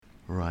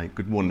Right,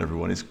 good morning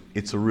everyone.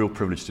 It's a real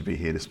privilege to be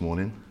here this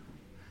morning.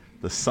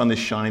 The sun is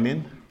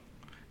shining,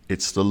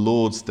 it's the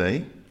Lord's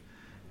Day,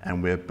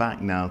 and we're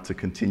back now to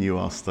continue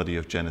our study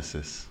of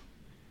Genesis.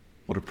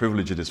 What a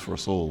privilege it is for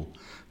us all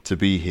to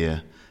be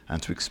here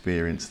and to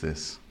experience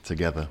this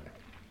together.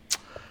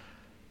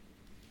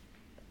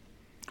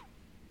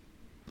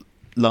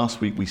 Last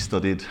week we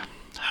studied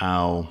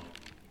how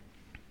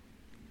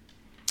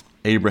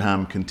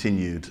Abraham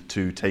continued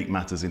to take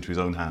matters into his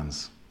own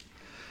hands.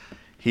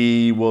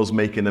 He was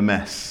making a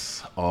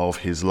mess of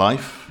his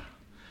life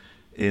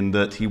in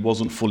that he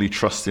wasn't fully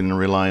trusting and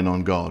relying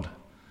on God.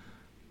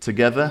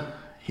 Together,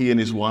 he and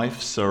his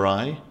wife,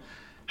 Sarai,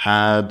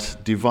 had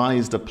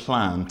devised a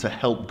plan to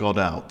help God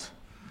out.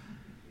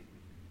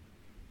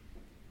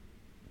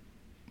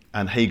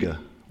 And Hagar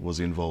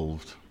was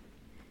involved,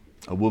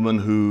 a woman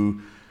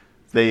who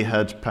they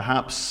had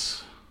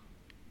perhaps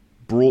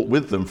brought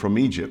with them from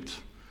Egypt,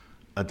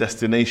 a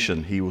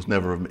destination he was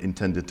never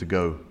intended to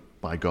go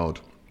by God.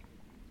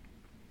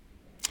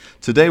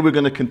 Today we're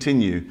going to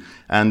continue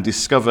and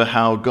discover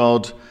how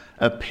God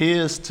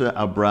appears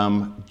to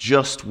Abram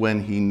just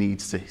when he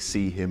needs to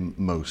see him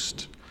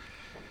most.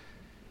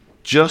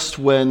 Just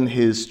when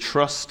his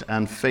trust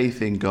and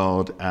faith in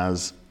God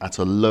is at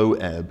a low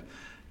ebb,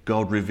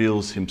 God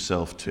reveals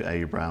himself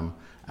to Abram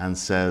and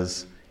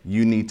says,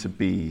 "You need to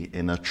be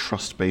in a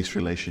trust-based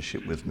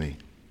relationship with me."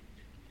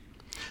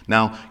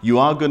 Now, you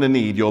are going to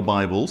need your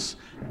Bibles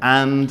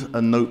and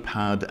a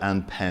notepad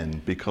and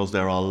pen because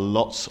there are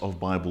lots of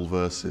Bible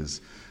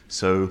verses.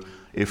 So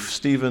if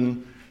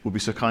Stephen would be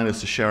so kind as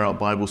to share out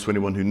Bibles to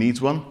anyone who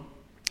needs one,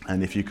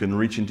 and if you can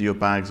reach into your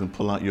bags and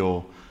pull out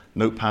your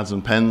notepads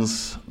and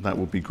pens, that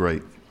would be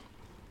great.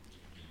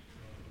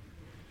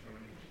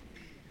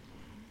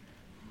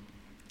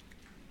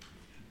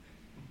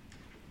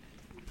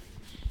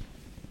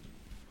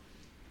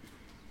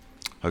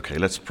 Okay,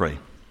 let's pray.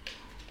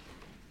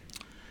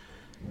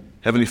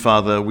 Heavenly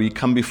Father, we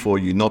come before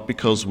you not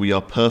because we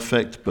are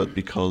perfect, but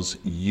because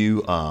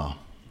you are.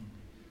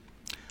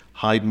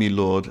 Hide me,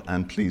 Lord,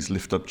 and please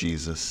lift up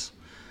Jesus,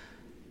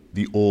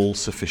 the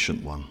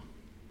all-sufficient one,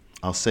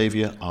 our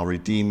Savior, our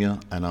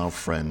Redeemer, and our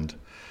friend.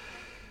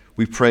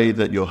 We pray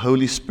that your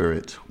Holy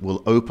Spirit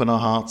will open our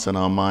hearts and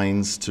our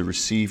minds to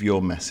receive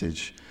your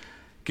message.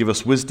 Give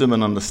us wisdom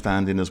and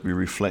understanding as we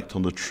reflect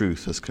on the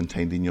truth as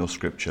contained in your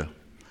scripture.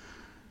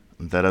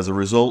 And that as a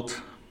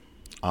result,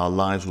 our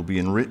lives will be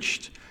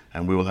enriched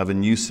and we will have a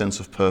new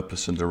sense of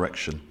purpose and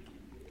direction.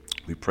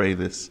 We pray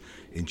this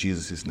in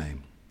Jesus'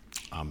 name.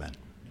 Amen.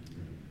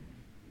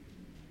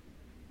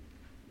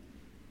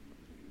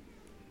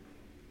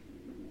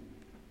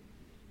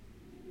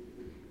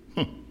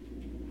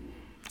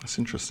 That's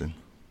interesting.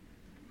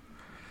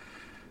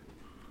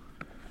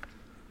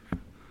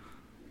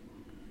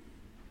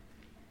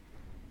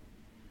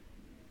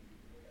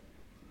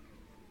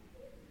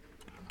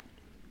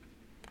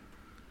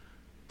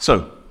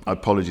 So,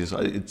 apologies.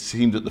 It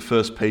seemed that the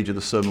first page of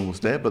the sermon was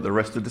there, but the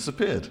rest had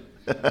disappeared.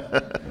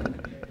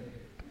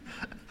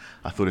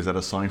 I thought, is that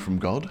a sign from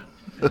God?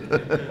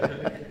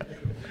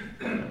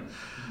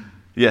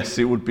 Yes,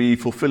 it would be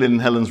fulfilling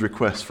Helen's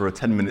request for a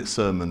 10-minute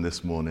sermon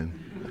this morning.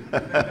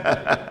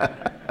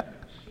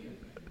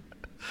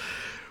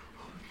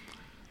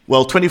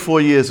 Well,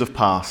 24 years have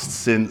passed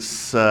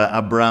since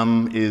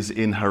Abram is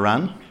in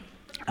Haran.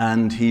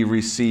 And he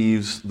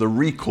receives the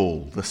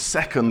recall, the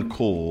second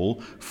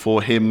call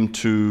for him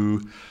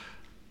to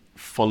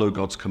follow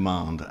God's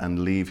command and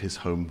leave his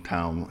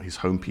hometown, his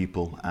home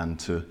people, and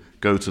to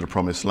go to the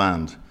promised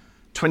land.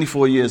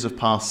 24 years have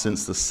passed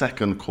since the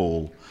second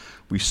call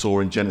we saw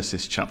in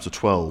Genesis chapter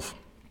 12.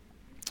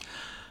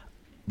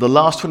 The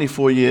last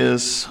 24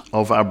 years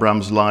of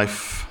Abram's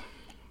life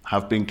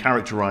have been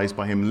characterized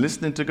by him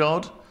listening to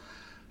God,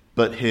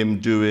 but him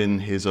doing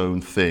his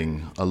own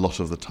thing a lot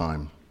of the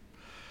time.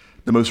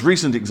 The most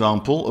recent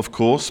example, of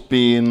course,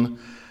 being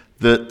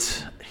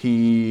that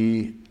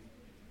he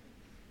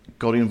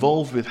got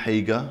involved with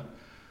Hagar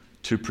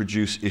to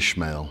produce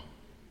Ishmael.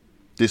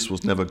 This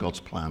was never God's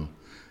plan,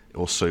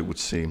 or so it would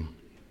seem.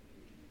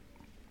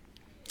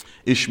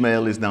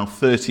 Ishmael is now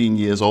 13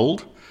 years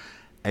old.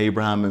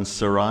 Abraham and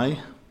Sarai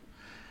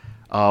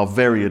are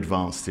very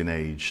advanced in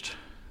age,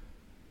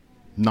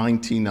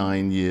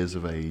 99 years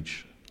of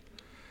age.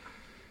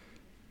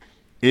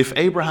 If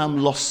Abraham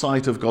lost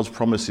sight of God's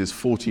promises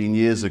 14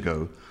 years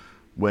ago,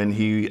 when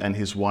he and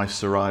his wife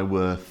Sarai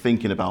were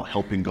thinking about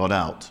helping God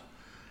out,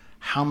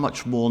 how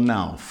much more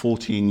now,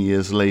 14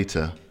 years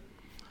later,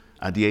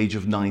 at the age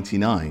of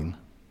 99,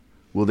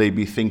 will they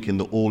be thinking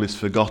that all is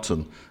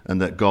forgotten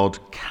and that God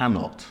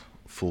cannot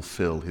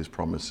fulfill his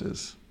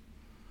promises?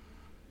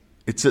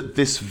 It's at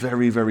this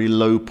very, very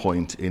low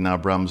point in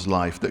Abram's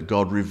life that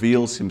God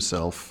reveals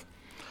himself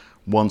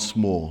once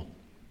more.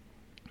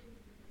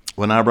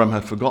 When Abram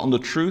had forgotten the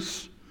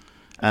truth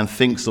and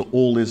thinks that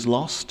all is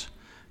lost,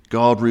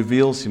 God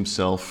reveals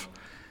himself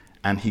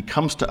and he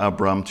comes to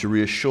Abram to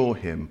reassure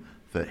him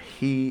that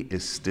he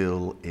is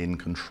still in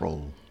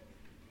control.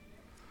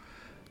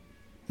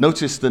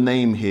 Notice the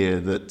name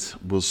here that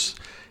was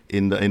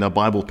in our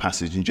Bible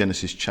passage in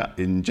Genesis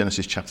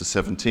chapter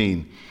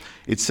 17.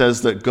 It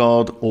says that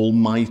God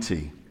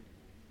Almighty.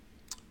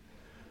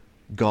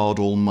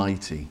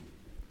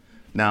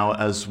 Now,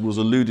 as was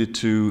alluded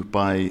to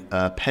by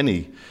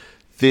Penny,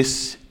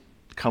 this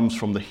comes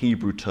from the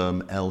Hebrew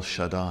term El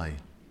Shaddai.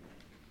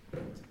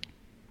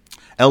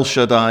 El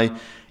Shaddai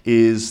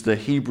is the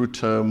Hebrew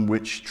term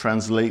which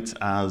translates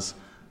as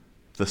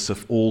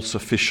the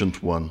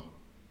all-sufficient one.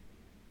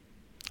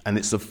 And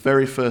it's the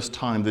very first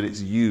time that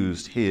it's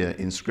used here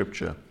in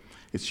Scripture.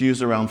 It's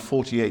used around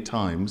 48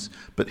 times,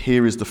 but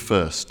here is the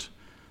first,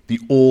 the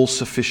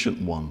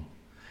all-sufficient one.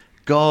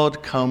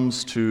 God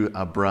comes to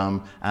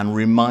Abram and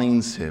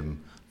reminds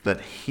him that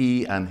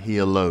he and he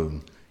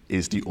alone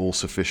is the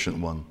all-sufficient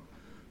one.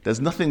 There's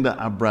nothing that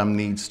Abram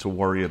needs to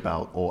worry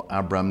about or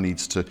Abram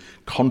needs to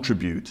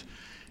contribute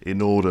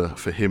in order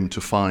for him to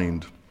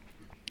find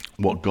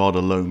what God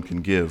alone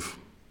can give.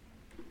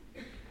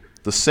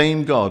 The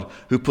same God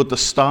who put the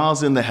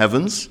stars in the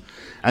heavens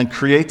and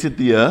created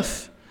the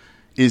earth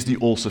is the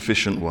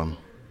all-sufficient one.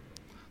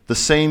 The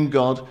same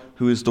God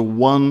who is the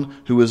one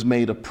who has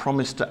made a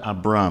promise to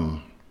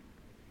Abram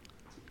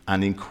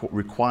and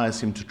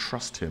requires him to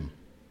trust him.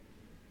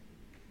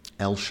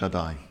 El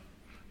Shaddai,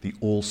 the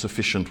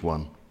all-sufficient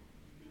one.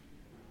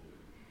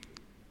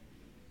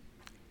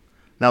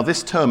 Now,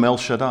 this term El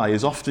Shaddai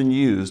is often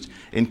used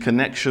in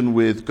connection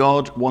with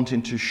God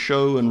wanting to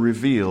show and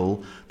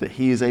reveal that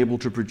he is able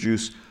to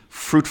produce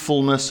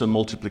fruitfulness and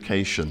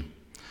multiplication.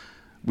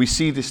 We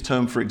see this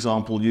term, for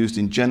example, used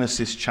in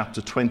Genesis chapter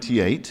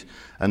 28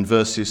 and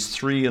verses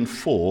 3 and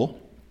 4,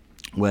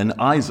 when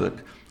Isaac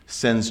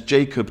sends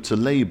Jacob to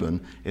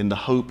Laban in the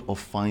hope of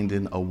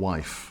finding a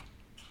wife.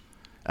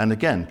 And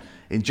again,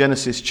 in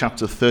Genesis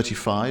chapter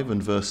 35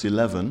 and verse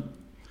 11,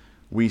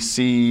 we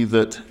see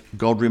that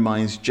God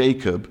reminds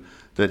Jacob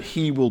that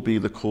he will be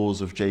the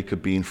cause of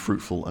Jacob being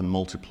fruitful and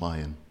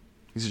multiplying.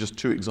 These are just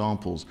two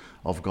examples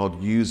of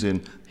God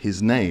using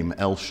his name,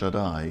 El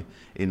Shaddai,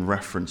 in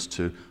reference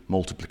to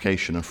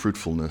multiplication and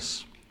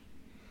fruitfulness.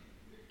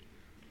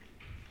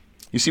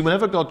 You see,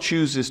 whenever God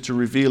chooses to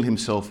reveal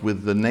himself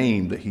with the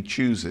name that he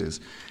chooses,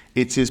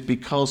 it is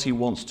because he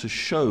wants to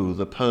show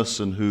the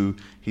person who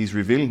he's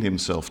revealing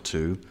himself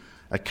to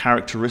a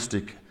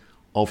characteristic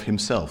of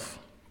himself.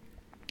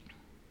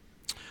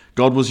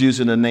 God was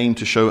using a name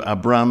to show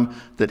Abram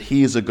that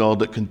he is a God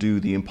that can do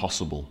the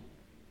impossible.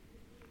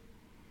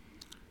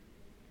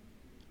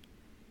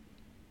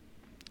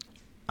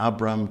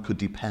 Abram could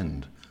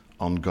depend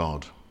on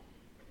God.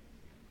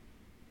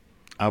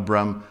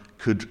 Abram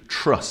could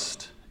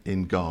trust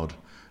in God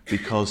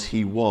because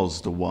he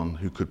was the one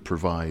who could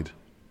provide,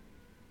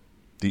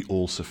 the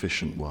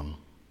all-sufficient one.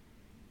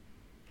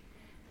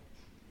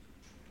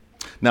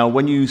 Now,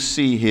 when you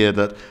see here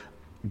that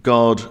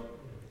God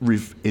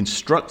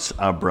instructs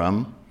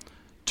Abram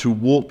to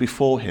walk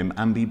before him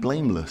and be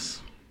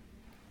blameless.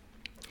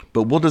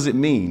 But what does it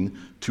mean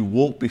to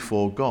walk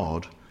before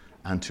God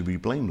and to be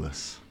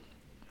blameless?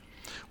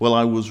 Well,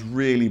 I was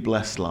really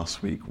blessed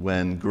last week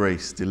when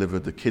Grace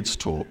delivered the kids'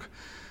 talk.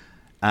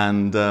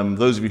 And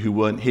those of you who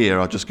weren't here,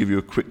 I'll just give you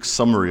a quick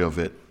summary of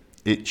it.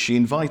 She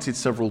invited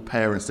several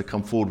parents to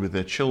come forward with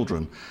their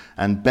children.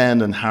 And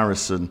Ben and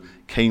Harrison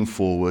came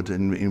forward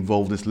and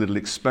involved this little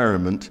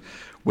experiment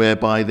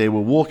whereby they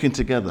were walking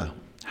together.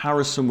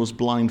 Harrison was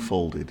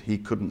blindfolded. He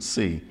couldn't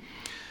see.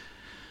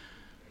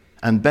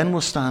 And Ben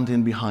was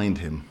standing behind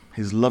him,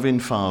 his loving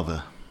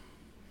father,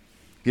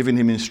 giving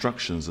him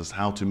instructions as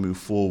how to move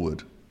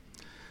forward.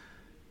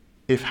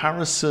 If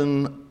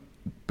Harrison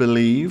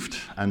believed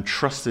and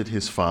trusted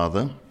his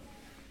father,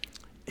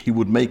 he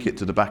would make it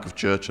to the back of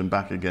church and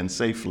back again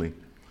safely.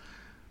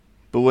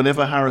 But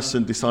whenever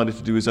Harrison decided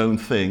to do his own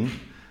thing,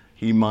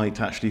 he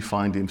might actually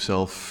find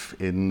himself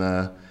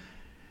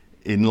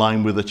in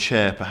line with a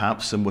chair,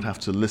 perhaps, and would have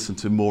to listen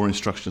to more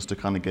instructions to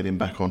kind of get him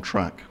back on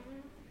track.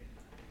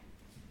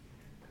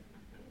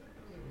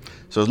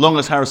 So as long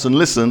as Harrison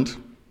listened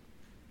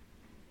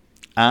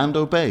and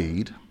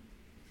obeyed,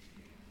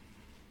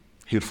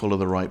 he would follow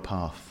the right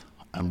path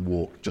and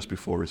walk just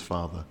before his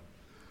father.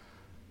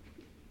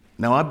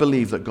 Now, I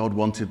believe that God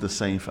wanted the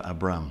same for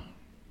Abram.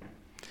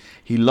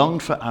 He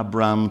longed for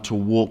Abram to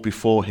walk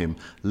before him,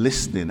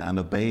 listening and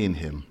obeying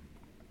him.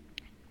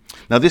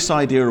 Now, this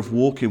idea of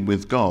walking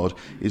with God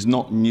is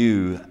not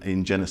new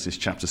in Genesis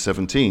chapter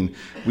 17.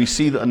 We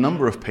see that a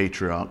number of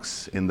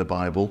patriarchs in the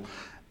Bible,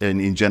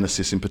 and in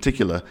Genesis in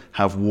particular,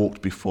 have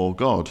walked before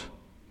God.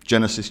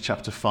 Genesis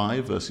chapter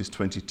 5, verses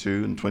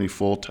 22 and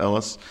 24 tell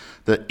us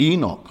that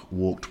Enoch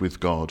walked with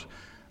God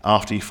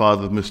after he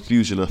fathered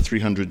Methuselah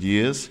 300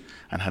 years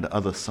and had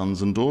other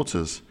sons and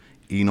daughters.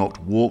 Enoch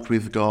walked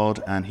with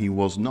God, and he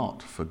was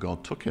not, for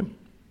God took him.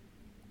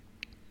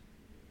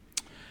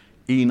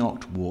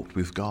 Enoch walked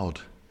with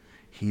God.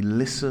 He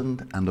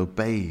listened and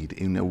obeyed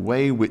in a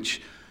way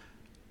which,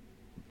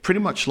 pretty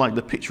much like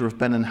the picture of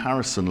Ben and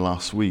Harrison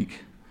last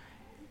week,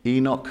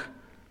 Enoch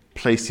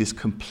placed his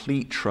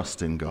complete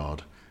trust in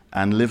God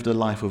and lived a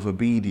life of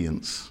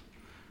obedience.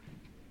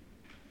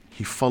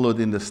 He followed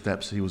in the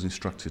steps he was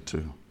instructed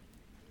to.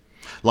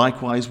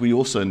 Likewise, we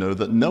also know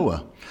that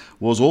Noah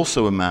was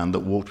also a man that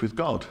walked with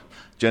God.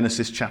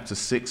 Genesis chapter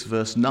 6,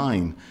 verse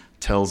 9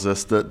 tells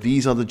us that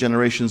these are the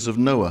generations of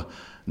Noah.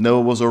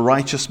 Noah was a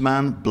righteous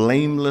man,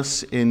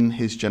 blameless in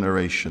his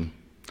generation.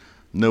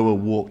 Noah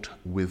walked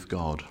with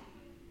God.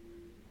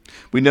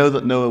 We know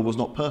that Noah was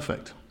not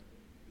perfect.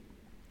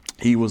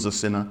 He was a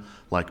sinner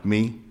like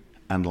me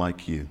and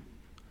like you.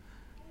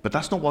 But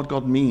that's not what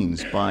God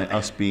means by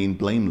us being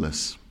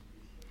blameless.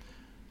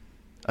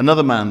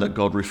 Another man that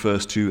God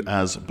refers to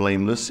as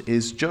blameless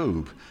is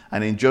Job.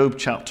 And in Job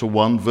chapter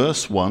 1,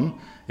 verse 1,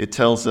 it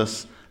tells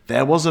us,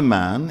 "There was a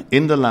man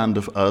in the land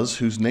of Uz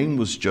whose name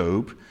was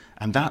Job,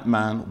 and that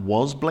man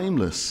was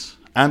blameless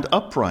and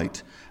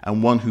upright,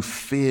 and one who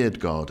feared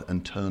God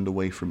and turned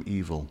away from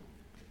evil."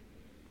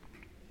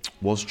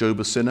 Was Job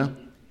a sinner?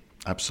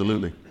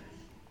 Absolutely.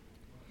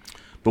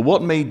 But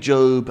what made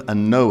Job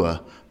and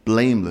Noah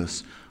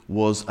blameless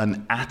was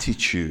an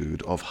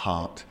attitude of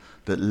heart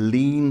that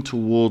leaned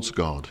towards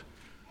God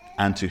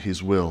and to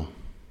his will.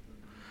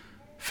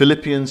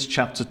 Philippians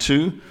chapter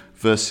 2,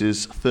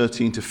 verses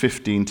 13 to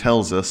 15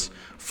 tells us,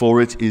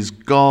 "For it is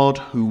God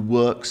who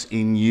works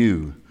in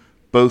you,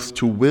 both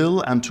to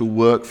will and to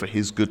work for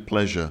his good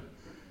pleasure.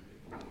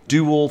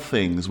 Do all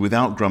things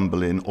without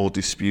grumbling or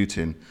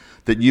disputing,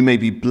 that you may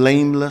be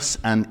blameless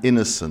and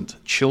innocent,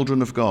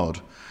 children of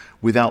God,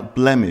 without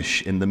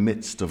blemish in the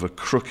midst of a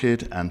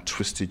crooked and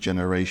twisted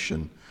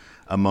generation,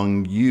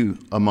 among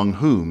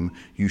whom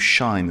you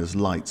shine as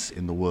lights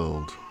in the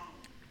world."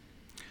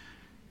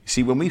 You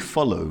see, when we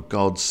follow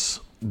God's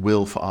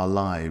will for our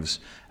lives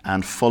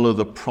and follow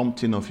the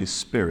prompting of his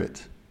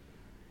Spirit,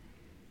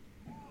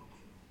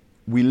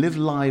 we live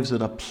lives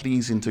that are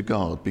pleasing to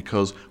God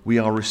because we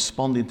are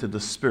responding to the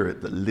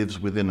Spirit that lives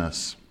within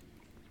us.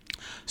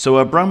 So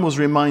Abram was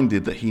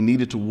reminded that he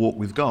needed to walk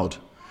with God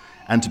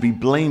and to be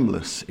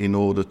blameless in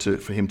order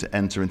for him to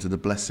enter into the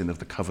blessing of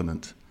the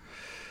covenant.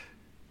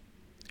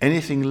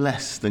 Anything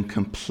less than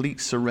complete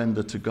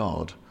surrender to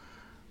God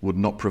would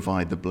not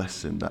provide the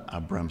blessing that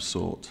Abram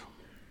sought.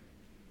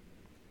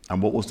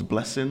 And what was the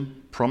blessing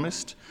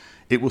promised?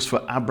 It was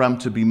for Abram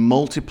to be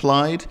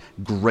multiplied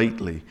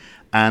greatly,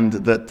 and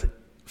that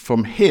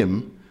from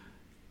him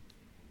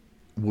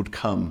would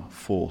come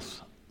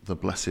forth the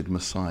blessed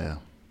Messiah.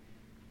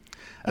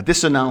 At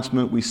this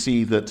announcement, we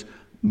see that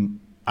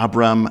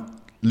Abram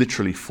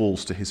literally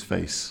falls to his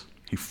face.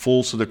 He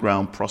falls to the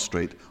ground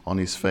prostrate on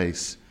his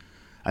face.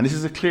 And this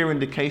is a clear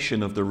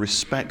indication of the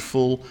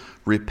respectful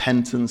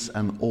repentance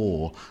and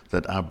awe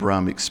that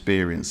Abram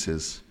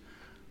experiences.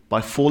 By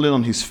falling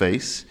on his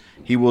face,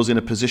 he was in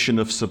a position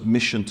of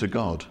submission to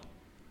God,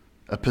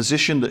 a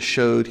position that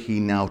showed he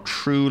now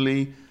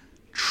truly,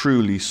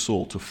 truly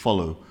sought to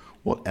follow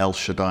what El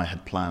Shaddai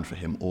had planned for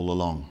him all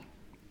along.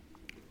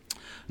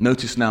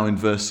 Notice now in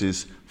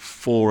verses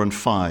 4 and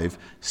 5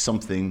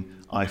 something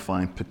I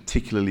find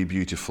particularly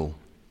beautiful.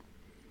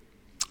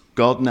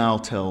 God now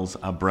tells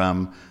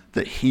Abram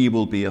that he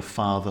will be a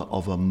father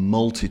of a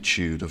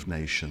multitude of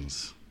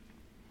nations.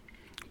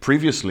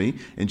 Previously,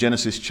 in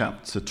Genesis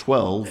chapter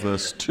 12,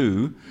 verse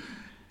 2,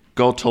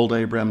 God told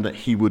Abram that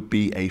he would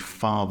be a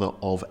father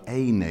of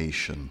a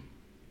nation.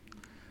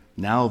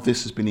 Now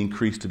this has been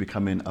increased to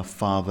becoming a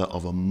father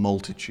of a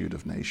multitude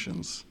of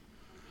nations.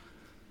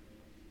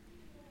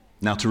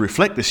 Now, to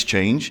reflect this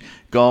change,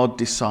 God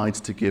decides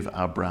to give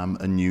Abram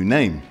a new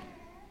name.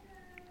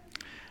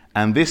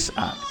 And this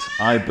act,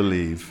 I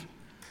believe,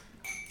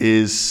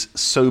 is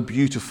so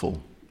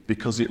beautiful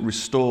because it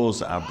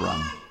restores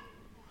Abram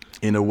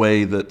in a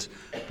way that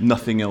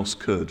nothing else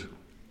could.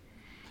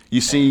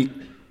 You see,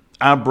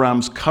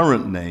 Abram's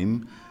current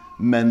name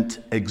meant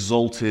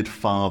exalted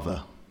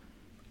father.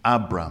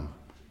 Abram,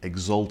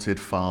 exalted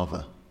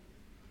father.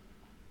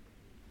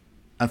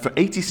 And for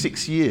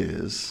 86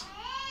 years,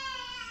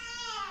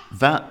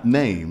 that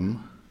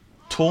name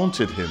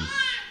taunted him.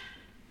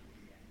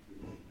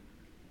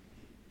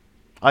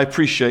 I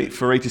appreciate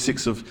for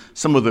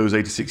some of those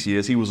 86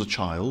 years, he was a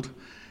child,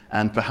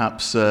 and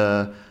perhaps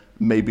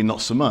maybe not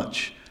so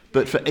much.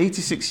 But for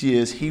 86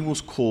 years, he was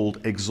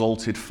called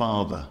exalted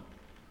father.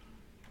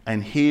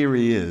 And here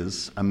he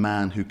is, a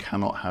man who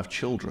cannot have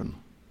children.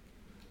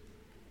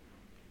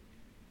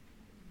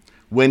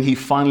 When he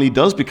finally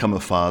does become a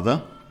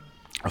father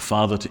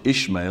to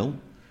Ishmael,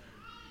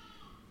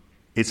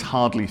 it's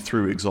hardly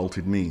through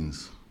exalted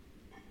means.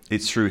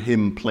 It's through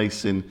him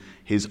placing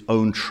his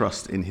own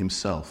trust in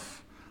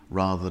himself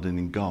rather than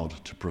in God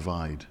to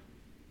provide.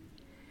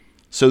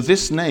 So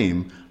this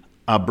name,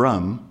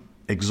 Abram,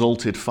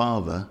 exalted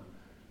father,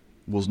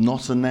 was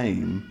not a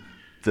name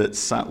that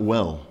sat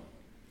well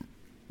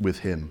with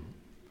him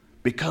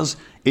because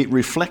it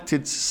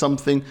reflected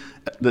something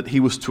that he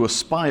was to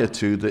aspire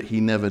to that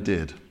he never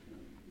did.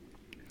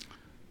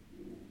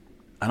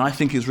 And I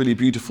think it's really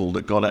beautiful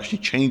that God actually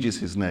changes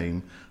his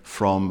name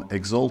from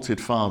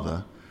exalted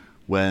father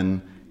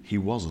when he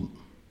wasn't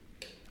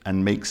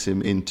and makes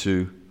him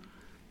into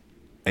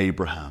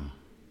Abraham.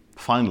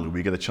 Finally,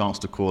 we get a chance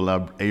to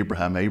call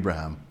Abraham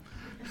Abraham.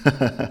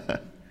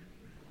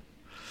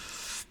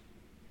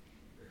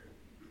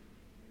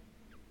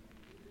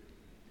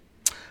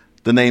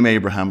 The name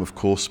Abraham, of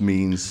course,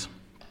 means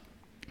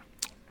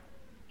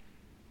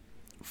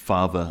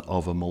father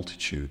of a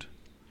multitude.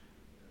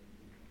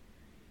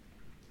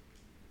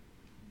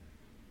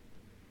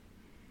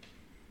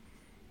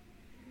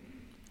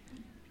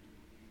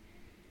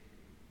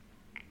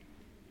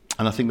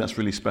 And I think that's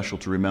really special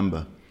to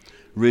remember.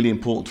 Really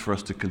important for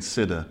us to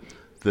consider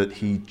that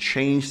he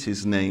changed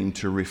his name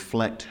to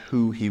reflect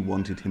who he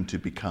wanted him to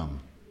become,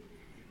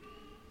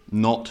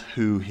 not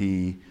who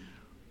he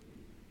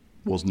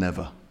was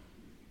never.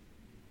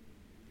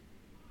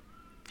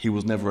 He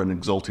was never an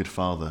exalted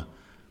father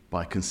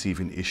by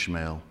conceiving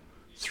Ishmael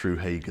through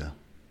Hagar.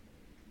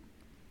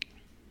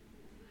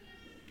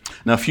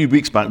 Now, a few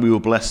weeks back, we were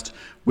blessed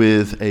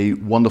with a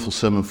wonderful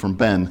sermon from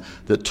Ben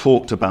that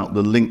talked about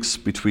the links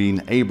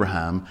between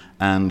Abraham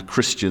and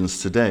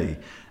Christians today.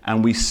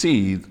 And we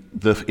see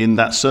in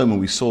that sermon,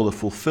 we saw the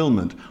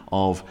fulfillment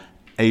of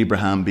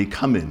Abraham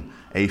becoming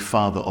a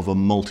father of a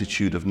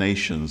multitude of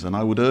nations. And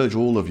I would urge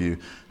all of you,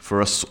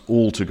 for us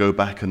all to go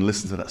back and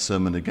listen to that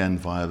sermon again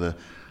via the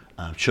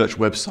church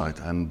website,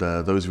 and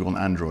those of you on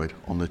Android,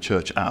 on the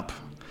church app.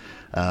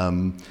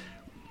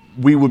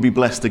 We would be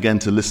blessed again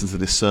to listen to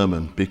this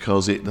sermon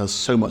because it has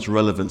so much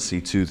relevancy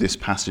to this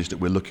passage that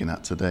we're looking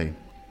at today.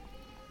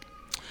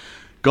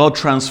 God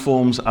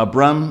transforms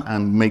Abram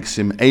and makes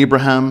him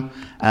Abraham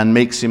and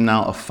makes him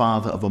now a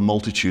father of a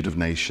multitude of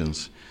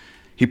nations.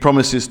 He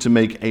promises to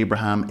make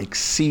Abraham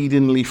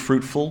exceedingly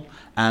fruitful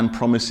and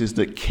promises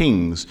that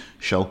kings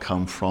shall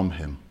come from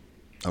him.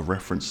 A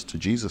reference to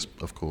Jesus,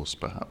 of course,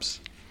 perhaps.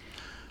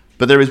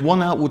 But there is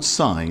one outward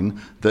sign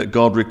that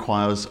God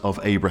requires of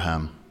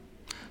Abraham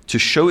to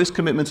show his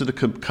commitment to the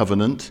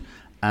covenant,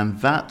 and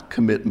that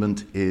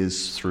commitment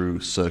is through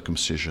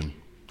circumcision.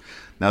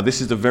 Now,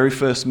 this is the very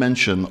first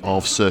mention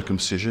of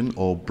circumcision,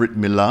 or Brit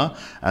Milah,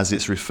 as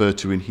it's referred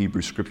to in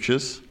Hebrew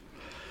scriptures.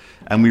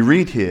 And we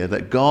read here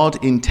that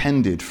God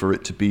intended for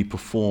it to be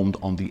performed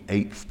on the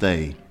 8th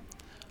day.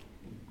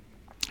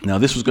 Now,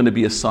 this was going to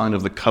be a sign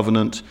of the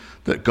covenant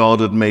that God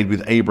had made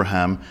with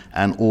Abraham,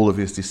 and all of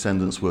his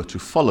descendants were to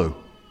follow.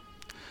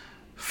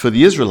 For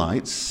the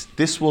Israelites,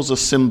 this was a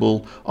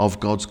symbol of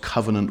God's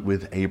covenant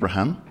with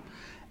Abraham,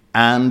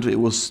 and it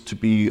was to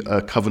be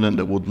a covenant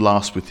that would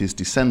last with his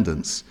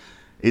descendants.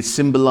 It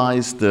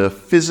symbolized the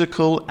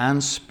physical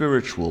and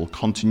spiritual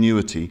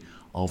continuity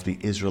of the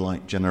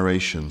Israelite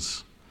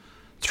generations.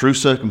 Through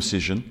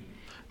circumcision,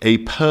 a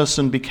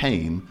person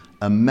became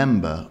a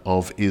member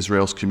of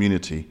Israel's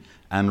community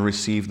and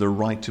received the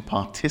right to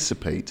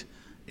participate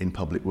in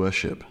public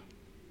worship.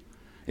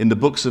 In the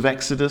books of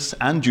Exodus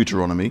and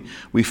Deuteronomy,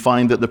 we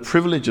find that the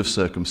privilege of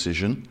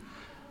circumcision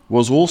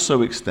was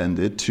also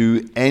extended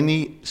to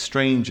any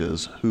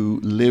strangers who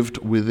lived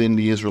within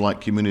the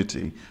Israelite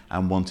community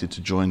and wanted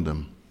to join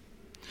them.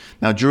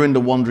 Now, during the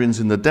wanderings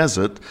in the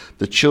desert,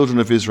 the children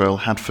of Israel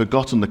had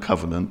forgotten the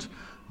covenant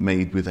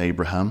made with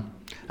Abraham.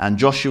 And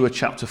Joshua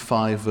chapter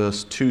 5,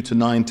 verse 2 to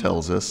 9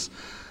 tells us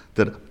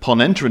that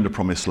upon entering the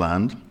promised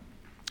land,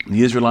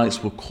 the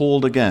Israelites were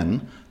called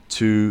again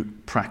to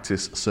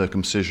practice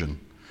circumcision.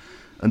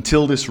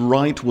 Until this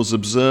rite was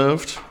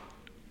observed,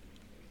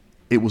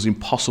 it was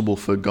impossible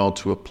for God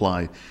to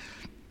apply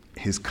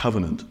his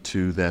covenant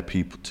to their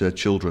people, to their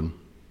children.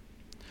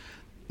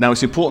 Now,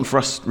 it's important for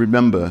us to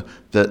remember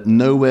that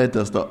nowhere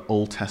does the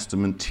Old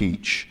Testament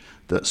teach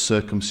that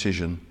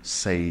circumcision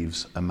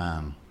saves a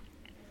man.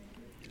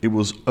 It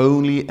was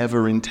only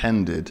ever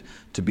intended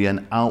to be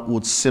an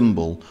outward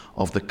symbol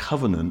of the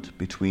covenant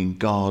between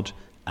God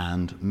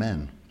and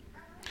men.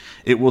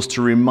 It was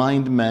to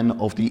remind men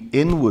of the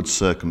inward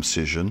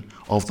circumcision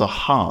of the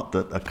heart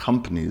that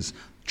accompanies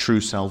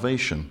true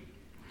salvation.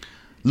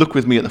 Look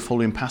with me at the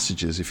following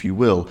passages, if you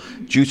will.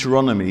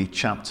 Deuteronomy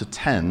chapter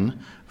 10,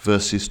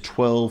 verses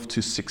 12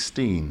 to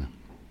 16.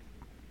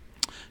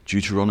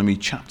 Deuteronomy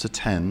chapter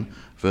 10,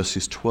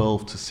 verses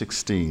 12 to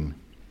 16.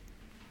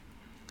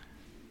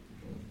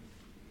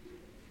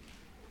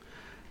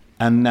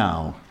 And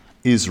now,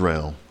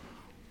 Israel,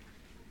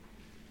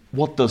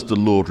 what does the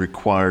Lord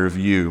require of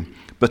you?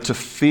 But to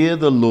fear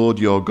the Lord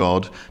your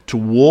God, to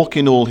walk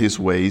in all his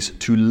ways,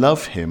 to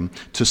love him,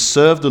 to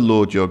serve the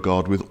Lord your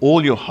God with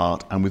all your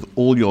heart and with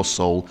all your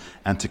soul,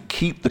 and to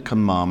keep the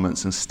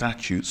commandments and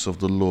statutes of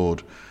the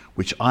Lord,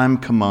 which I am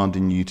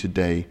commanding you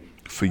today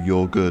for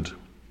your good.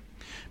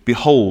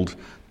 Behold,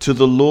 to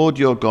the Lord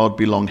your God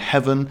belong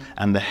heaven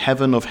and the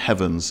heaven of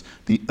heavens,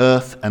 the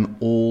earth and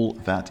all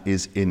that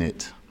is in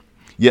it.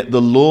 Yet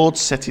the Lord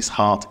set his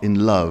heart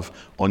in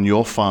love on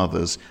your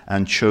fathers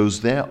and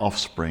chose their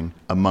offspring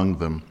among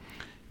them,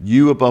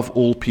 you above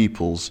all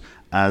peoples,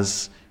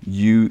 as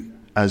you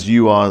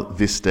are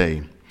this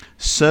day.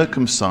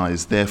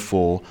 Circumcise,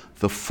 therefore,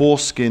 the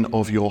foreskin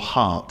of your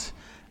heart,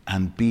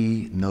 and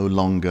be no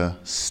longer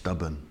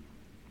stubborn.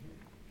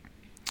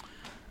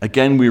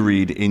 Again, we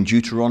read in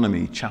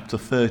Deuteronomy chapter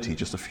 30,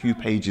 just a few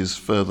pages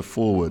further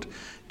forward,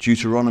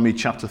 Deuteronomy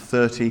chapter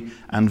 30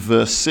 and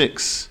verse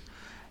 6.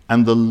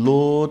 And the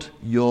Lord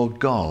your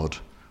God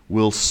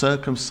will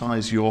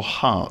circumcise your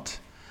heart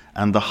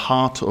and the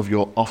heart of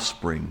your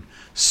offspring,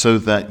 so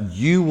that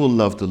you will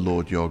love the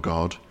Lord your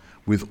God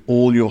with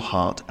all your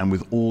heart and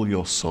with all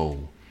your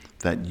soul,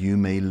 that you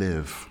may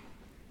live.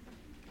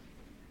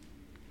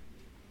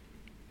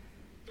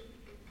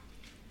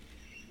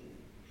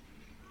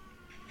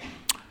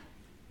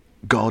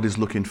 God is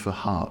looking for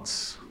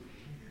hearts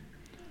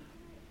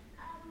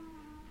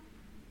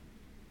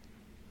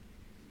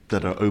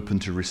that are open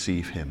to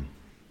receive him.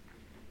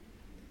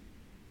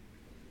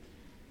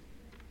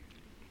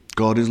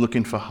 God is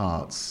looking for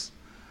hearts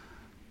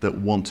that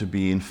want to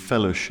be in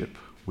fellowship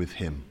with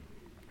him.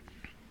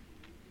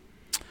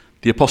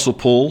 The Apostle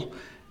Paul,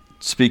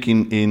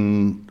 speaking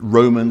in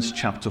Romans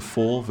chapter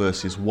 4,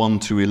 verses 1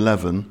 to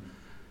 11,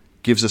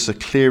 gives us a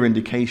clear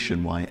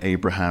indication why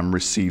Abraham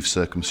received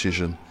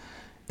circumcision.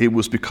 It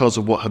was because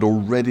of what had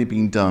already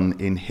been done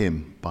in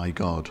him by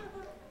God.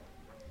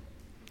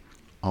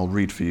 I'll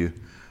read for you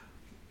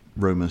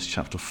Romans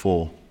chapter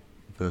 4,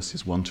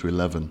 verses 1 to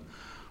 11.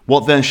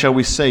 What then shall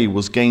we say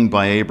was gained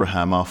by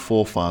Abraham, our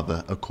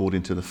forefather,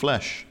 according to the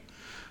flesh?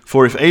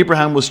 For if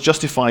Abraham was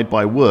justified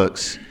by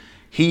works,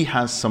 he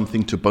has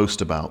something to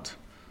boast about,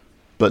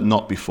 but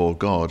not before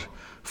God.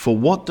 For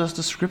what does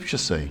the scripture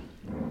say?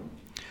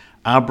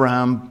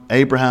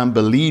 Abraham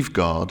believed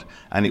God,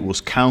 and it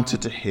was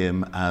counted to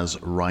him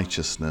as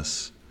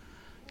righteousness.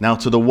 Now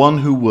to the one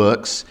who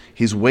works,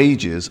 his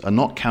wages are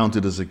not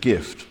counted as a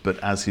gift, but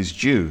as his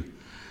due.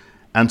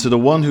 And to the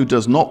one who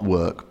does not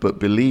work, but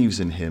believes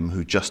in him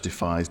who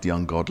justifies the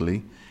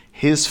ungodly,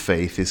 his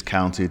faith is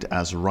counted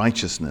as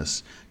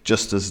righteousness,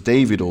 just as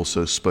David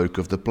also spoke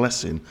of the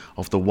blessing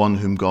of the one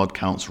whom God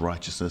counts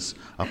righteousness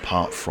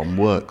apart from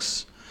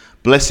works.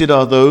 Blessed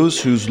are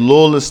those whose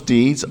lawless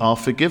deeds are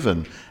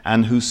forgiven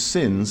and whose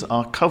sins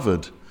are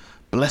covered.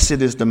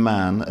 Blessed is the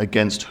man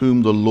against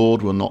whom the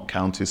Lord will not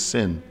count his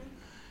sin.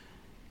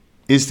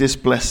 Is this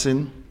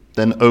blessing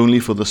then only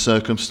for the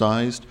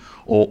circumcised,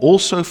 or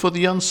also for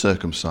the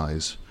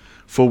uncircumcised?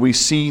 For we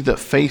see that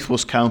faith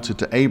was counted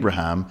to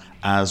Abraham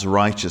as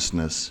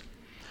righteousness.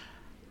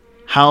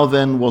 How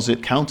then was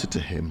it counted to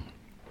him?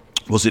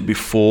 Was it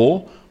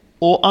before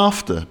or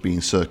after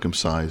being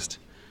circumcised?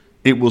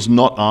 It was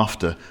not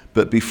after,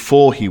 but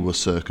before he was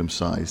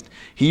circumcised.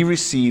 He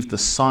received the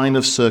sign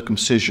of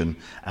circumcision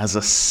as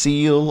a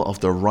seal of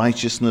the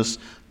righteousness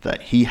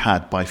that he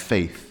had by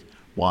faith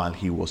while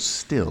he was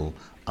still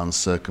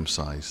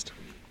uncircumcised.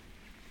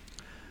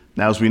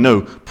 Now, as we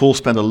know, Paul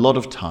spent a lot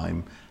of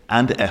time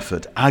and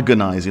effort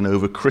agonizing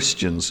over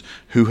Christians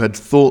who had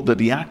thought that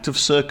the act of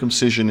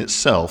circumcision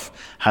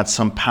itself had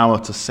some power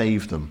to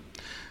save them.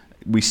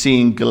 We see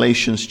in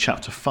Galatians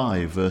chapter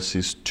 5,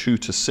 verses 2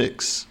 to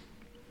 6.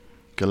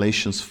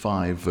 Galatians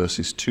 5,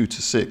 verses 2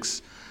 to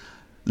 6.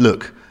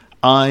 Look,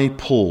 I,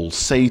 Paul,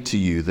 say to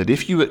you that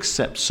if you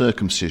accept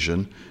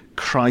circumcision,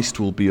 Christ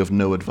will be of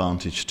no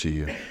advantage to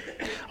you.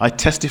 I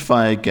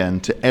testify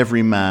again to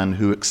every man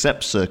who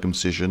accepts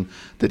circumcision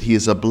that he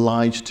is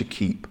obliged to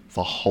keep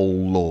the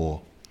whole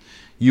law.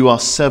 You are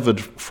severed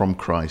from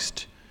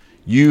Christ.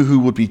 You who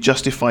would be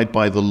justified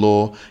by the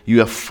law, you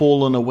have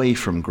fallen away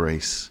from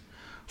grace.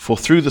 For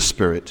through the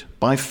Spirit,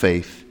 by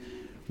faith,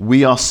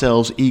 we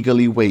ourselves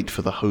eagerly wait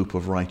for the hope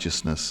of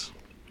righteousness.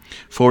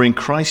 For in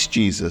Christ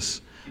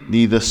Jesus,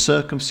 neither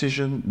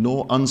circumcision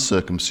nor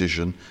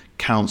uncircumcision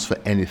counts for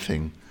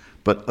anything,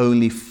 but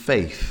only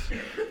faith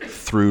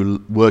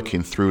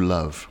working through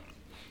love.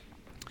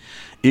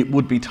 It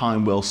would be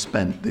time well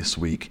spent this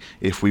week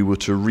if we were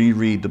to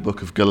reread the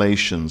book of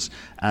Galatians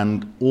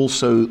and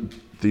also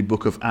the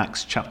book of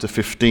Acts chapter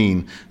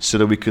 15 so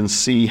that we can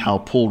see how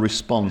Paul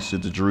responds to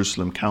the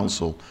Jerusalem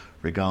Council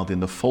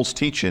regarding the false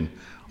teaching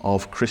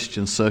of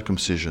Christian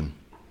circumcision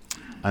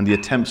and the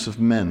attempts of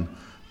men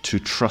to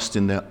trust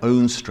in their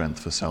own strength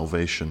for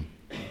salvation.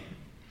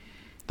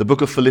 The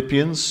book of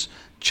Philippians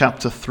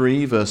chapter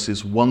 3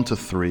 verses 1 to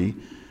 3,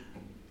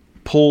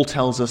 Paul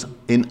tells us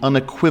in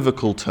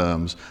unequivocal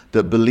terms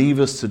that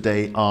believers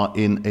today are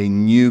in a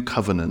new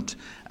covenant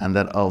and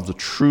that of the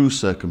true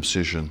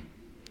circumcision.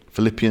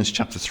 Philippians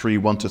chapter 3,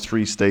 1 to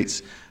 3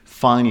 states,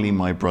 "Finally,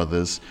 my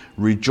brothers,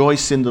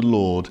 rejoice in the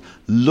Lord.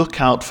 Look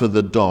out for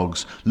the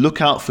dogs. Look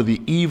out for the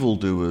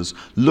evildoers.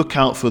 Look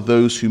out for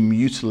those who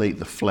mutilate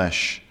the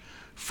flesh.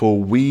 For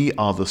we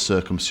are the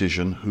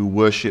circumcision who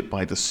worship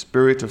by the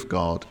Spirit of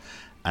God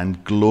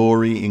and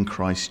glory in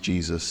Christ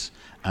Jesus,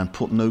 and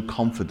put no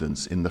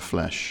confidence in the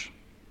flesh."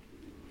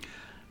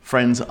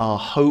 Friends, our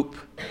hope,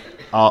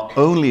 our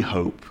only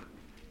hope,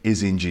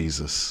 is in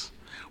Jesus.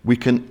 We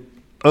can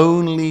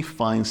only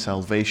find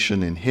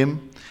salvation in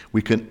him.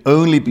 We can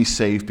only be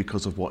saved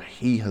because of what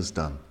he has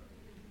done.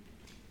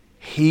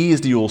 He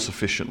is the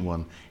all-sufficient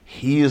one.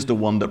 He is the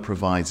one that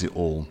provides it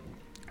all.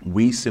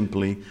 We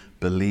simply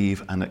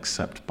believe and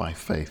accept by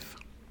faith.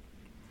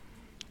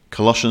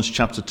 Colossians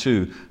chapter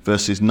 2,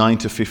 verses 9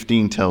 to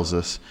 15 tells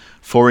us,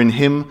 "For in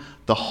him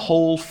the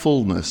whole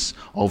fullness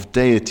of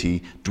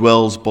deity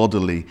dwells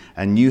bodily,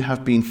 and you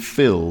have been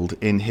filled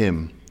in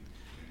him,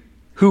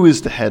 who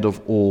is the head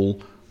of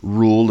all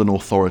rule and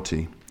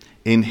authority.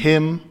 In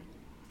him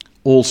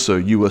also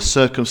you were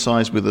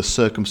circumcised with a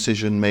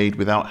circumcision made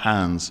without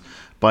hands,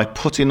 by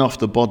putting off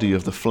the body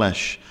of the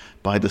flesh,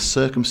 by the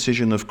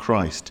circumcision of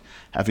Christ,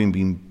 having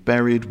been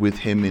buried with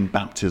him in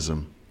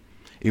baptism,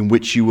 in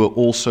which you were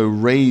also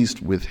raised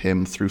with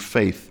him through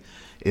faith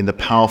in the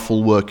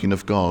powerful working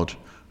of God,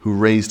 who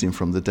raised him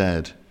from the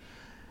dead.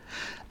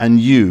 And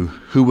you,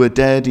 who were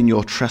dead in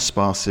your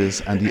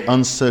trespasses and the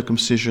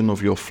uncircumcision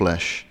of your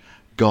flesh,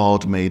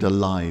 God made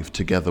alive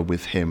together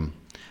with him,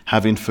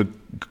 having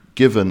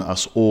forgiven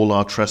us all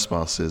our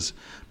trespasses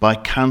by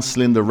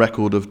cancelling the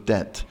record of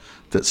debt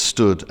that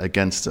stood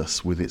against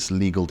us with its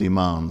legal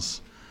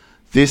demands.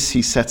 This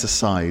he set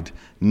aside,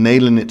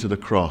 nailing it to the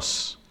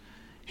cross.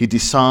 He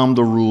disarmed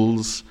the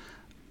rulers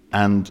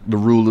and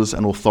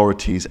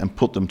authorities and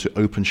put them to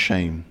open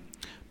shame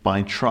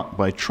by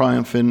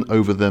triumphing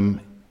over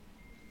them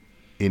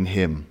in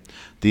him.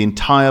 The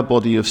entire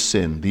body of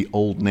sin, the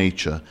old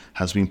nature,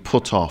 has been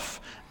put off,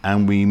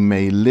 and we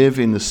may live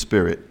in the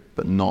spirit,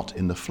 but not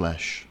in the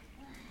flesh.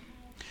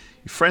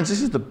 Friends,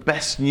 this is the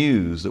best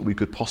news that we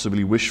could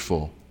possibly wish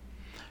for.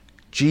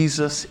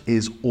 Jesus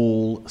is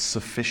all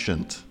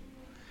sufficient.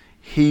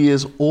 He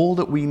is all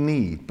that we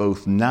need,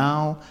 both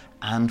now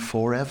and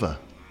forever.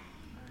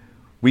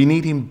 We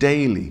need him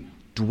daily,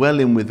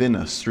 dwelling within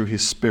us through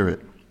his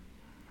Spirit,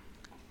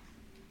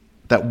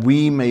 that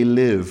we may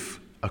live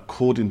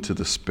according to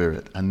the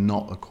Spirit and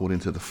not according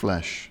to the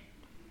flesh.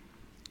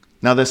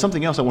 Now, there's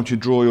something else I want you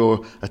to draw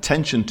your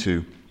attention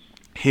to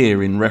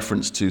here in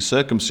reference to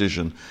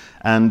circumcision.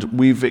 And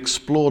we've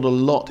explored a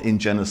lot in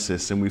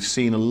Genesis, and we've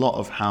seen a lot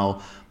of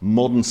how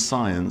modern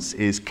science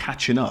is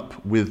catching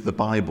up with the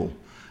Bible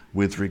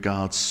with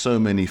regards so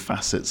many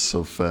facets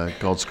of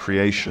God's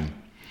creation.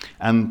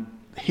 And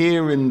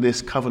here in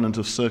this covenant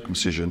of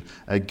circumcision,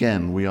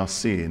 again, we are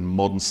seeing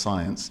modern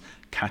science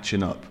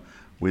catching up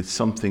with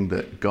something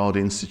that God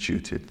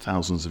instituted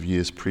thousands of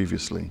years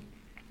previously.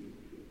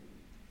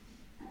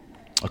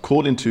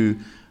 According to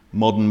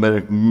modern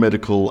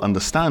medical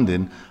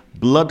understanding,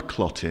 blood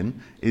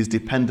clotting is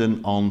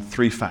dependent on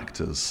three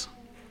factors.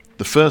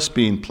 The first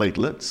being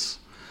platelets,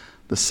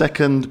 the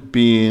second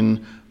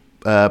being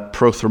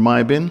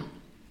prothrombin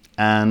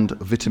and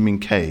vitamin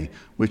K,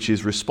 which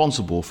is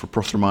responsible for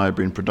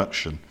prothrombin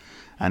production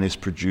and is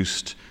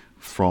produced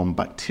from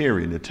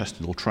bacteria in the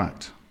intestinal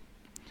tract.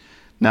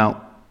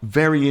 Now,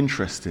 very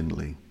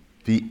interestingly,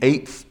 the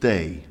 8th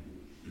day,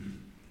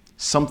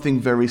 something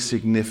very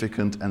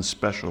significant and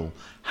special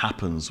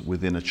happens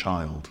within a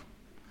child.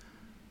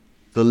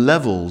 The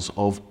levels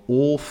of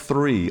all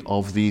three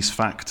of these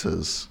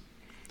factors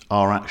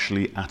are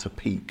actually at a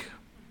peak.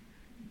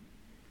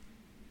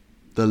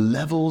 The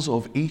levels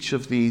of each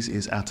of these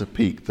is at a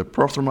peak. The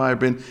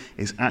prothrombin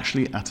is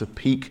actually at a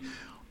peak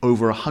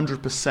over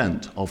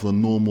 100% of the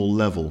normal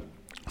level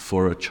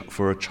for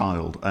a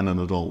child and an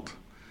adult.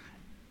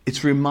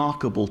 It's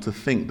remarkable to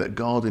think that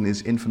God, in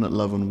his infinite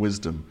love and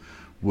wisdom,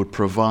 would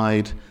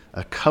provide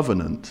a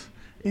covenant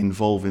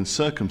involving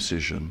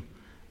circumcision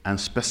and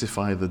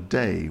specify the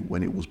day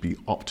when it would be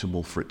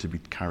optimal for it to be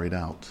carried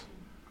out.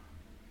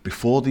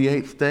 Before the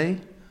 8th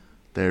day,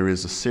 there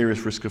is a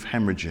serious risk of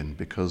hemorrhaging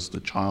because the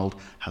child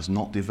has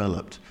not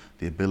developed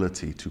the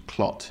ability to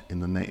clot in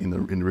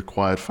the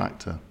required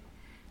factor.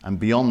 And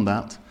beyond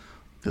that,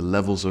 the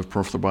levels of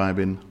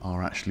prothrombin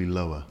are actually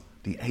lower.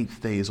 The 8th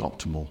day is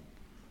optimal.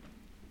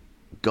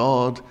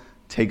 God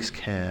takes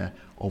care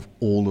of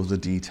all of the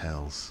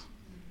details.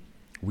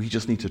 We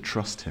just need to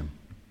trust him.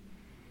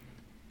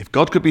 If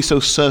God could be so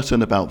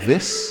certain about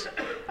this,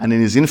 and in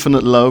his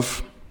infinite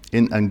love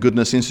and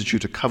goodness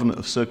institute a covenant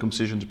of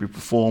circumcision to be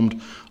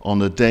performed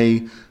on a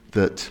day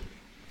that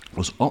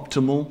was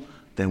optimal,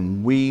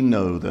 then we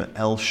know that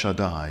El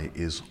Shaddai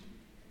is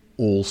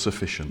all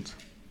sufficient.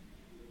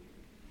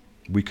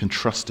 We can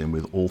trust him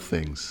with all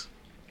things.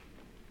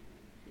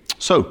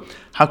 So,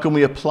 how can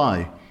we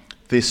apply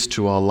this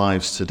to our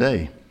lives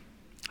today?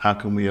 How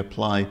can we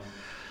apply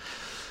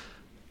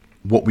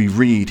what we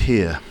read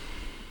here?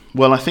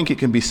 Well, I think it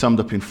can be summed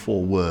up in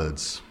 4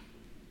 words.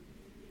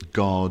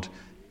 God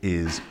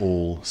is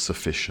all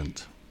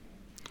sufficient.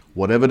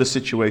 Whatever the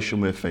situation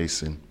we're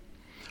facing,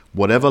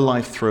 whatever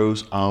life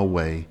throws our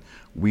way,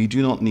 we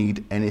do not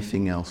need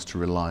anything else to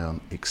rely on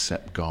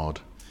except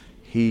God.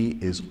 He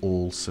is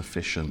all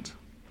sufficient.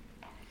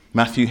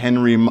 Matthew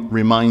Henry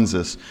reminds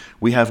us,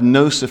 we have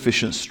no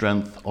sufficient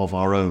strength of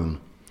our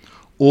own.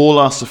 All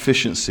our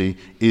sufficiency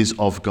is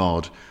of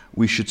God.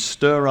 We should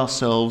stir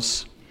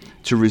ourselves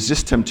to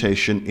resist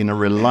temptation in a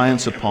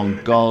reliance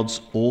upon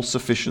God's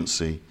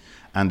all-sufficiency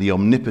and the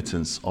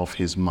omnipotence of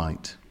his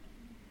might.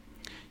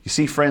 You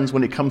see, friends,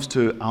 when it comes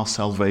to our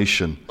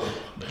salvation,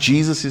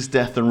 Jesus'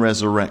 death and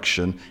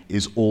resurrection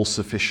is all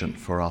sufficient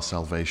for our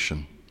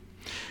salvation.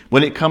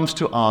 When it comes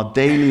to our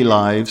daily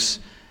lives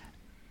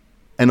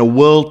in a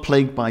world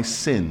plagued by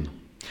sin,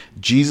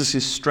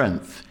 Jesus'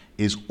 strength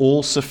is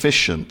all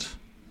sufficient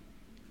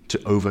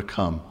to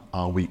overcome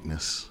our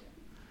weakness.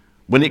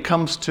 When it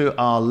comes to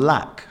our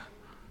lack,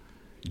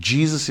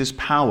 Jesus'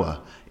 power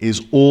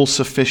is all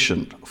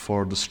sufficient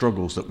for the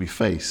struggles that we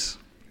face.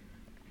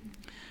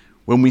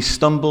 When we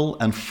stumble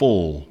and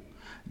fall,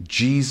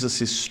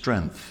 Jesus'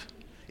 strength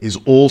is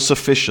all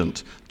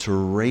sufficient to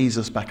raise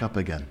us back up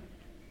again.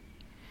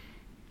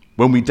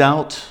 When we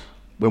doubt,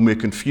 when we're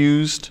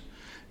confused,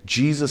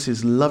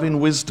 Jesus' loving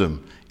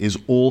wisdom is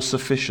all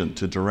sufficient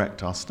to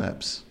direct our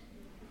steps.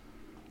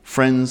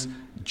 Friends,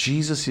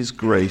 Jesus'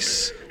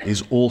 grace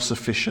is all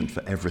sufficient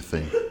for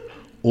everything.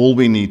 All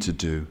we need to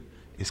do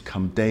is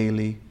come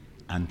daily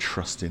and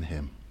trust in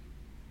him.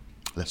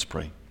 Let's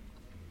pray.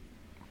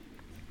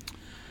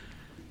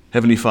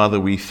 Heavenly Father,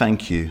 we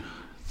thank you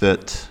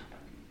that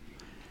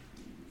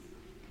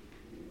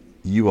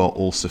you are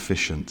all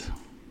sufficient.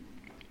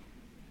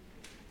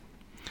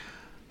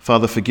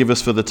 Father, forgive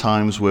us for the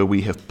times where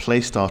we have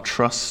placed our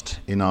trust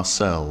in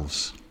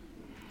ourselves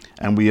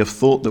and we have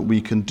thought that we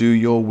can do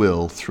your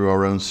will through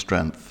our own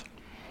strength,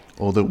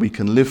 or that we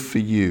can live for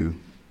you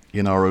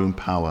in our own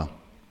power.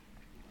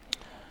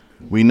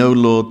 We know,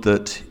 Lord,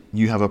 that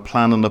you have a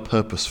plan and a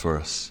purpose for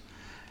us,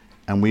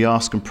 and we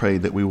ask and pray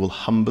that we will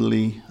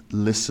humbly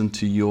listen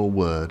to your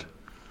word,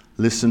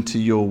 listen to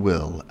your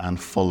will, and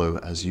follow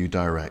as you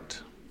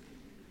direct.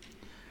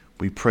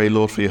 We pray,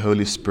 Lord, for your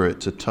Holy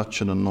Spirit to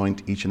touch and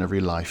anoint each and every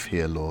life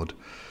here, Lord,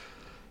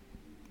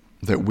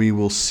 that we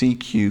will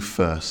seek you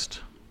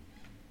first.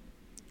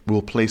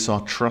 We'll place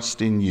our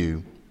trust in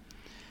you.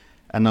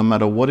 And no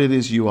matter what it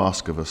is you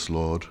ask of us,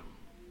 Lord,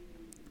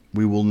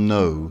 we will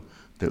know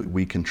that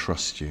we can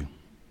trust you.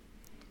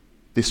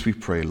 This we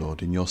pray,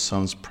 Lord, in your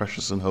Son's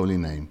precious and holy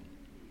name.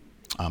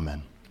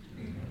 Amen.